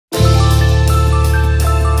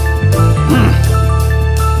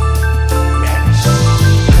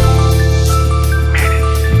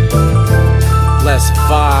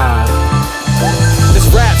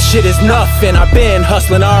shit is nothing. I've been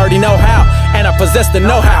hustling, I already know how, and I possess the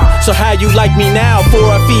know-how. So how you like me now? For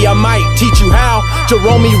a fee I might teach you how.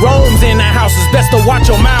 Jerome roams in the house, it's best to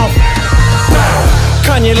watch your mouth.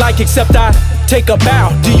 Kanye like, except I take a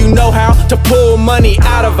bow. Do you know how to pull money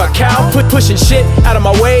out of a cow? Pushing shit out of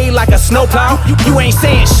my way like a snowplow. You ain't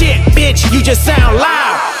saying shit, bitch, you just sound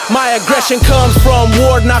loud. My aggression comes from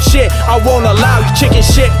warding off shit I won't allow. You chicken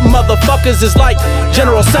shit motherfuckers is like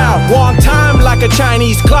General Tsao. Wrong time like a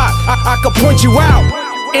Chinese clock. I could point you out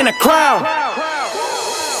in a crowd.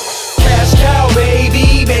 Cash cow,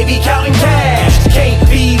 baby, baby counting cash. Can't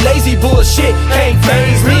be lazy, bullshit can't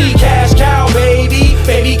faze me. Cash cow, baby,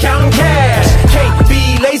 baby counting cash. Can't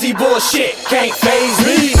be lazy, bullshit can't faze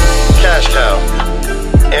me. Cash cow,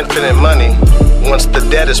 infinite money once the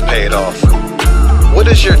debt is paid off. What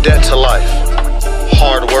is your debt to life?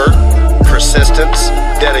 Hard work, persistence,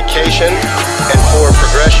 dedication, and forward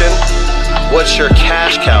progression? What's your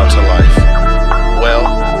cash cow to life? Well,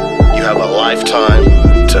 you have a lifetime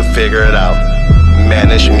to figure it out.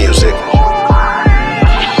 Manish Muzik.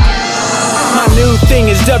 My new thing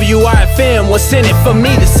is WIFM. What's in it for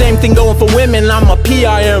me? The same thing going for women. I'm a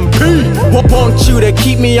PIMP. Want you to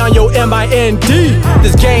keep me on your MIND.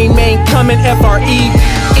 This game ain't coming FREE.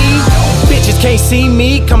 Bitches can't see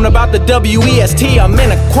me coming about the WEST. I'm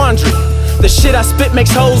in a quandary. The shit I spit makes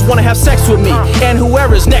hoes wanna have sex with me and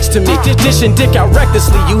whoever's next to me. Dishing dick out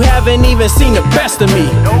recklessly. You haven't even seen the best of me.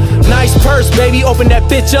 Nice purse, baby, open that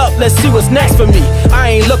bitch up. Let's see what's next for me. I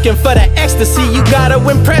ain't looking for that ecstasy. You gotta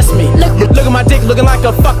impress me. Look at my dick looking like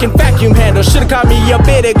a fucking vacuum handle. Should've caught me a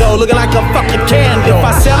bit ago looking like a fucking candle. If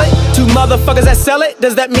I sell it to motherfuckers that sell it,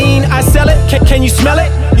 does that mean I sell it? Can you smell it?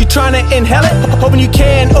 You tryna inhale it? Hoping you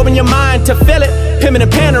can open your mind to feel it. Pimpin'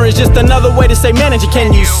 and panner is just another way to say manager.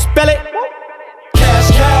 Can you spell it?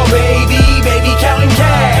 Cash cow, baby, baby counting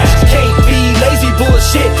cash. Can't be lazy,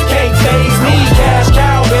 bullshit can't faze me. Cash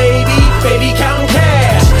cow, baby, baby counting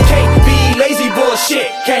cash. Can't be lazy, bullshit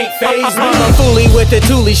can't faze me. I'm fully with the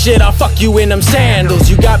Thule shit, I'll fuck you in them sandals.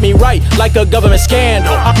 You got me right like a government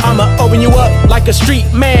scandal. I'ma open you up like a street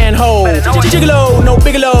manhole. Gigolo, no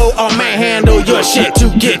bigelow, I'll manhandle your shit to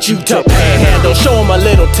get you to panhandle. Show him a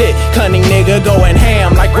little tit, cunning nigga going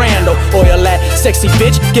ham like Randall. Oil that sexy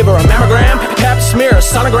bitch, give her a mammogram, pap smear a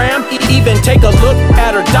sonogram, even take a look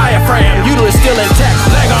at her diaphragm. Uterus still intact,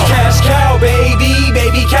 Lego. Cash cow, baby,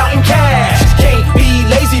 baby counting cash. Can't be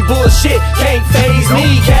lazy, bullshit can't faze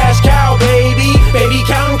me. Cash cow, baby, baby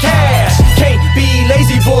counting cash. Can't be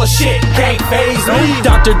lazy, bullshit can't faze me.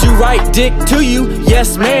 Doctor, do right dick to you,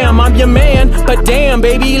 yes ma'am, I'm your man. But damn,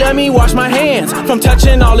 baby, let me wash my hands from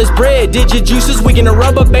touching all this bread. Did your juices weaken the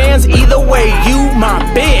rubber bands? Either way, you my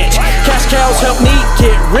bitch. Cash cows help me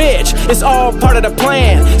get rich, it's all part of the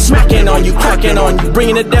plan. Smacking on you, cracking on you,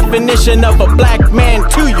 bringing the definition of a black man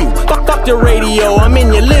to you. Fuck the radio, I'm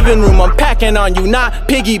in your living room, I'm packing on you, not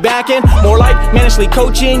piggybacking. More like manishly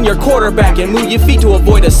coaching, you're quarterbacking. Move your feet to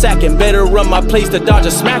avoid a sacking. Better run my place to dodge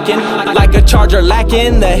a smacking. Like a charger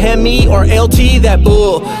lacking, the Hemi or LT, that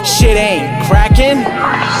bull shit ain't cracking.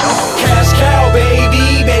 Cash cow,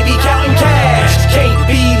 baby, baby counting cash. Can't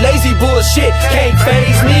be lazy, bullshit can't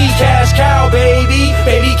faze me. Cash cow, baby,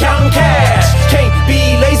 baby counting cash. Can't be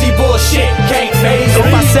lazy, bullshit can't faze me.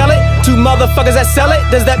 If I sell it to motherfuckers that sell it,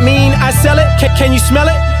 does that mean I sell it? Can you smell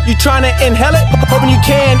it? You tryna inhale it? Hoping you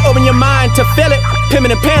can open your mind to feel it. Pimpin'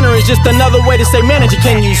 and panner is just another way to say manager.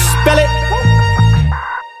 Can you spell it?